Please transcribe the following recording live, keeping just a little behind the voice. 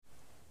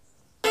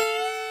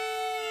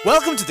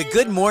Welcome to the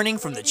Good Morning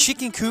from the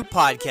Chicken Coop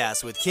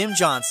podcast with Kim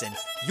Johnson,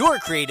 your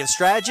creative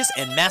strategist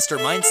and master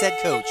mindset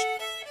coach.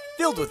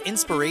 Filled with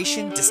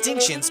inspiration,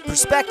 distinctions,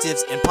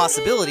 perspectives, and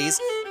possibilities,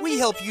 we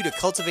help you to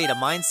cultivate a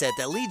mindset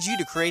that leads you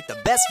to create the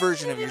best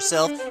version of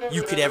yourself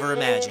you could ever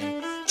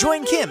imagine.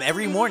 Join Kim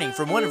every morning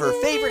from one of her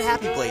favorite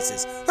happy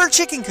places, her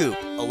chicken coop,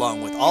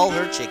 along with all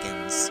her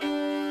chickens.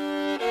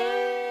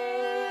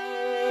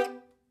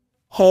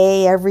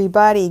 Hey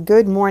everybody,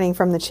 good morning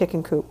from the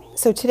Chicken Coop.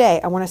 So today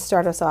I want to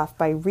start us off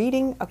by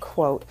reading a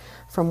quote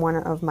from one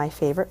of my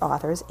favorite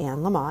authors, Anne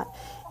Lamott,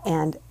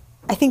 and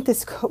I think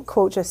this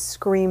quote just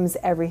screams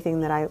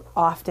everything that I'm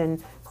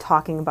often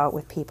talking about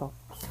with people.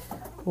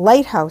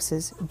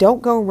 Lighthouses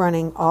don't go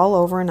running all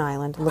over an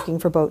island looking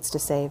for boats to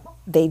save.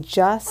 They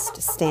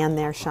just stand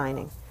there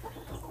shining.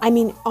 I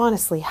mean,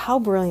 honestly, how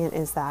brilliant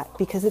is that?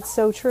 Because it's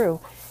so true.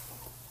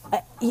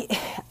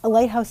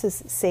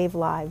 Lighthouses save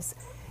lives.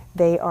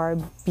 They are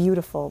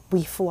beautiful.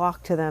 We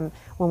flock to them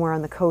when we're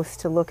on the coast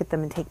to look at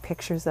them and take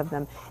pictures of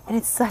them. And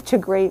it's such a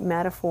great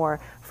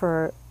metaphor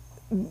for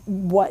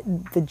what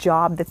the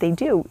job that they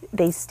do.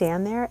 They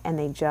stand there and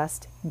they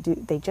just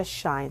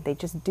shine. They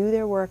just do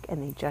their work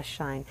and they just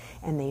shine.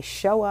 And they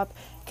show up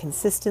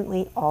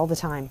consistently all the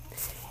time.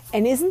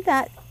 And isn't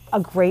that a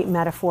great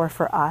metaphor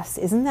for us?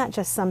 Isn't that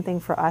just something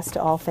for us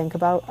to all think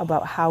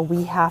about how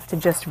we have to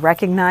just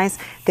recognize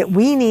that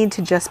we need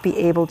to just be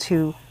able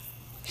to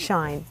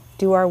shine,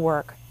 do our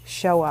work,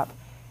 show up,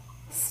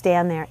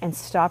 stand there, and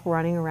stop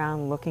running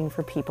around looking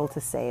for people to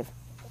save.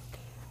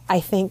 I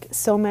think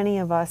so many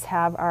of us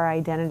have our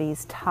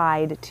identities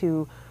tied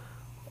to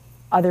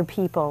other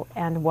people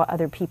and what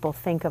other people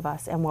think of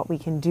us and what we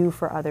can do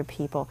for other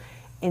people,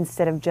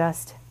 instead of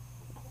just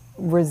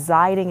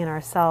residing in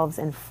ourselves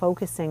and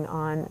focusing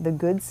on the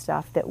good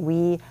stuff that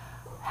we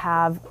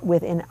have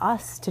within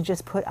us to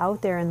just put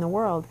out there in the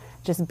world,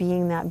 just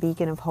being that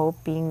beacon of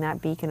hope, being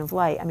that beacon of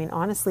light. I mean,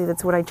 honestly,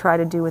 that's what I try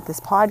to do with this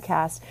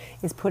podcast,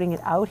 is putting it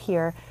out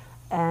here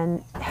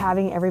and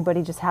having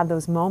everybody just have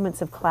those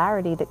moments of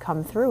clarity that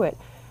come through it.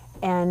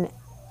 And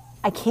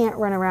I can't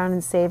run around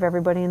and save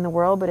everybody in the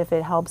world, but if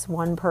it helps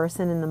one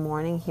person in the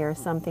morning hear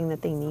something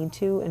that they need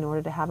to in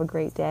order to have a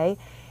great day,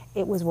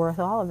 it was worth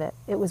all of it.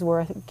 It was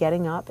worth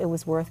getting up. It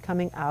was worth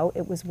coming out.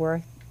 It was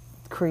worth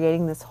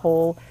creating this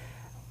whole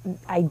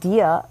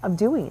idea of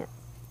doing it.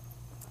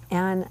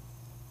 And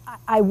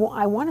I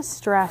want to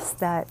stress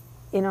that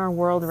in our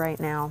world right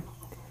now,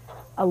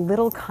 a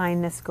little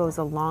kindness goes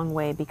a long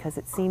way because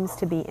it seems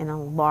to be in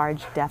a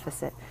large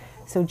deficit.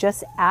 So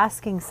just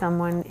asking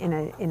someone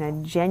in a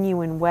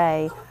genuine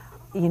way,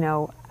 you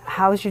know,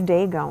 how's your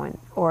day going?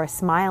 Or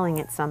smiling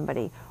at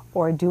somebody,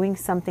 or doing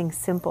something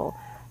simple.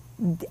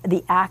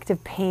 The act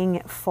of paying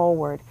it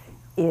forward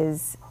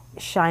is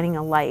shining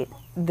a light.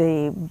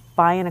 The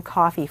buying a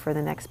coffee for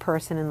the next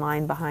person in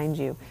line behind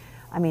you.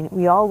 I mean,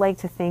 we all like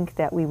to think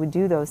that we would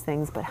do those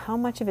things, but how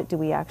much of it do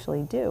we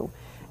actually do?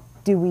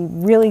 Do we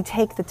really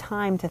take the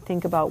time to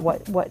think about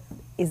what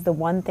is the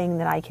one thing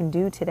that I can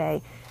do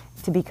today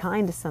to be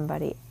kind to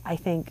somebody? I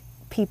think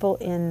people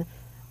in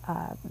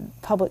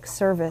public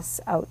service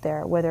out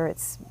there, whether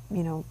it's,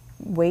 you know,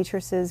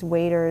 waitresses,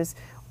 waiters,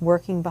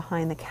 working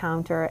behind the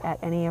counter at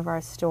any of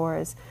our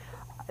stores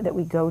that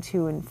we go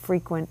to and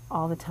frequent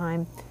all the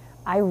time,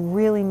 I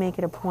really make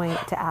it a point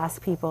to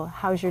ask people,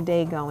 how's your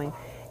day going?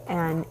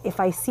 And if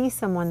I see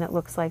someone that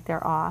looks like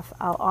they're off,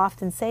 I'll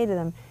often say to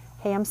them,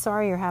 hey, I'm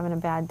sorry you're having a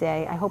bad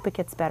day. I hope it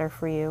gets better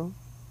for you.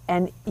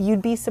 And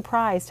you'd be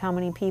surprised how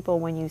many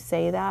people, when you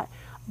say that,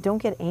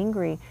 don't get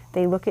angry.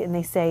 They look at it and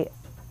they say,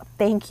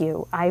 thank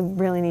you. I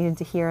really needed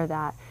to hear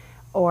that.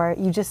 Or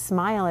you just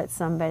smile at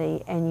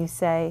somebody and you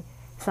say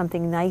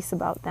something nice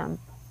about them.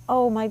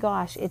 Oh my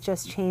gosh, it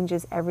just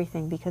changes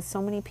everything, because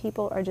so many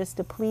people are just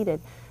depleted.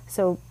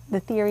 So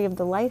the theory of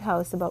the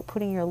lighthouse about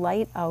putting your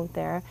light out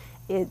there,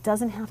 it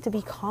doesn't have to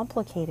be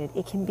complicated.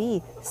 It can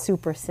be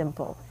super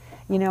simple.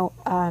 You know,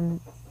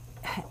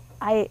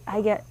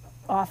 I get,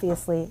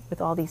 obviously, with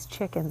all these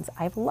chickens,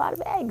 I have a lot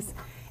of eggs.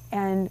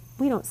 And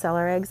we don't sell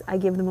our eggs. I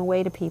give them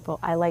away to people.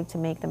 I like to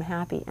make them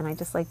happy, and I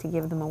just like to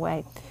give them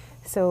away.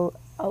 So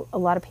a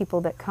lot of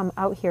people that come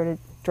out here to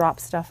drop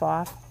stuff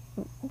off,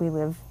 we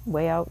live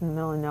way out in the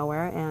middle of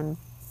nowhere, and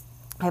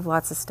I have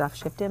lots of stuff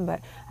shipped in, but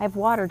I have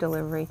water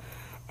delivery,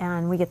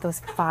 and we get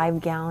those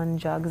 5-gallon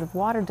jugs of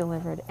water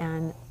delivered,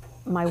 and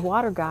my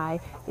water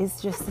guy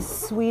is just the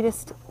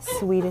sweetest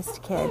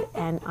kid.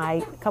 And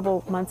a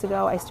couple months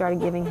ago, I started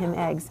giving him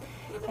eggs,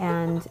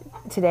 and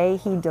today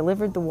he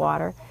delivered the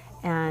water.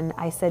 And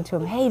I said to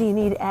him, hey, do you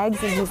need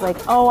eggs? And he's like,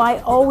 oh,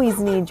 I always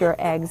need your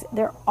eggs.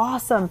 They're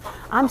awesome.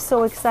 I'm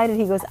so excited.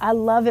 He goes, I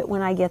love it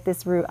when I get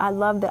this route. I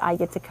love that I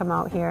get to come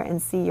out here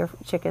and see your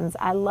chickens.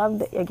 I love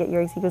that I get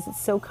your eggs. He goes, it's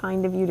so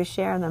kind of you to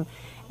share them.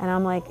 And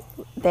I'm like,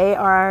 they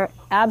are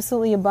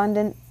absolutely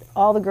abundant.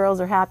 All the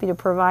girls are happy to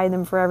provide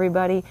them for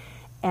everybody.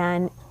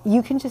 And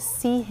you can just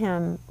see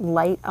him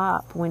light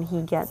up when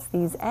he gets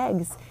these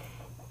eggs.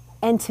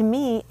 And to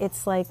me,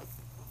 it's like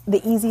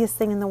the easiest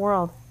thing in the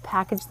world.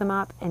 Package them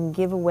up and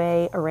give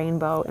away a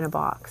rainbow in a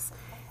box.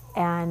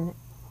 And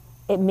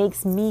it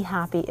makes me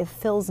happy. It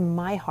fills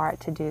my heart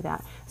to do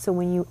that. So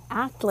when you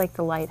act like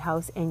the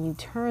lighthouse and you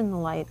turn the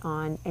light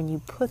on and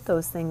you put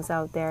those things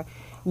out there,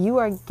 you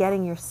are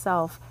getting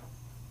yourself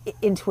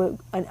into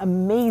an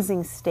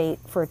amazing state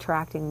for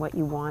attracting what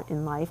you want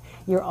in life.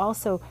 You're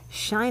also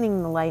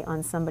shining the light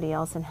on somebody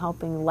else and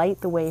helping light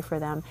the way for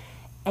them.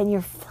 And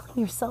you're filling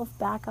yourself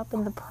back up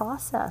in the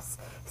process.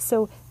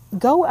 So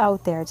go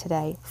out there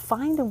today.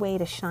 Find a way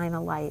to shine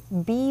a light.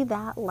 Be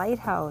that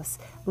lighthouse.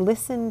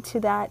 Listen to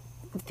that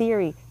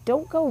theory.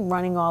 Don't go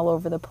running all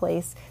over the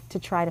place to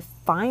try to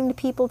find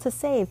people to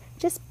save.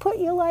 Just put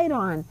your light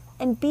on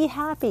and be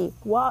happy.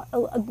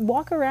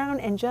 Walk around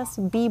and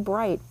just be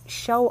bright.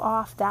 Show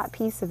off that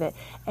piece of it.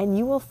 And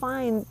you will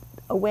find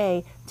a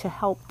way to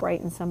help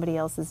brighten somebody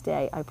else's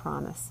day, I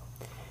promise.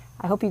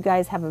 I hope you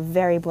guys have a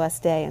very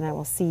blessed day, and I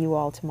will see you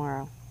all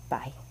tomorrow.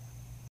 Bye.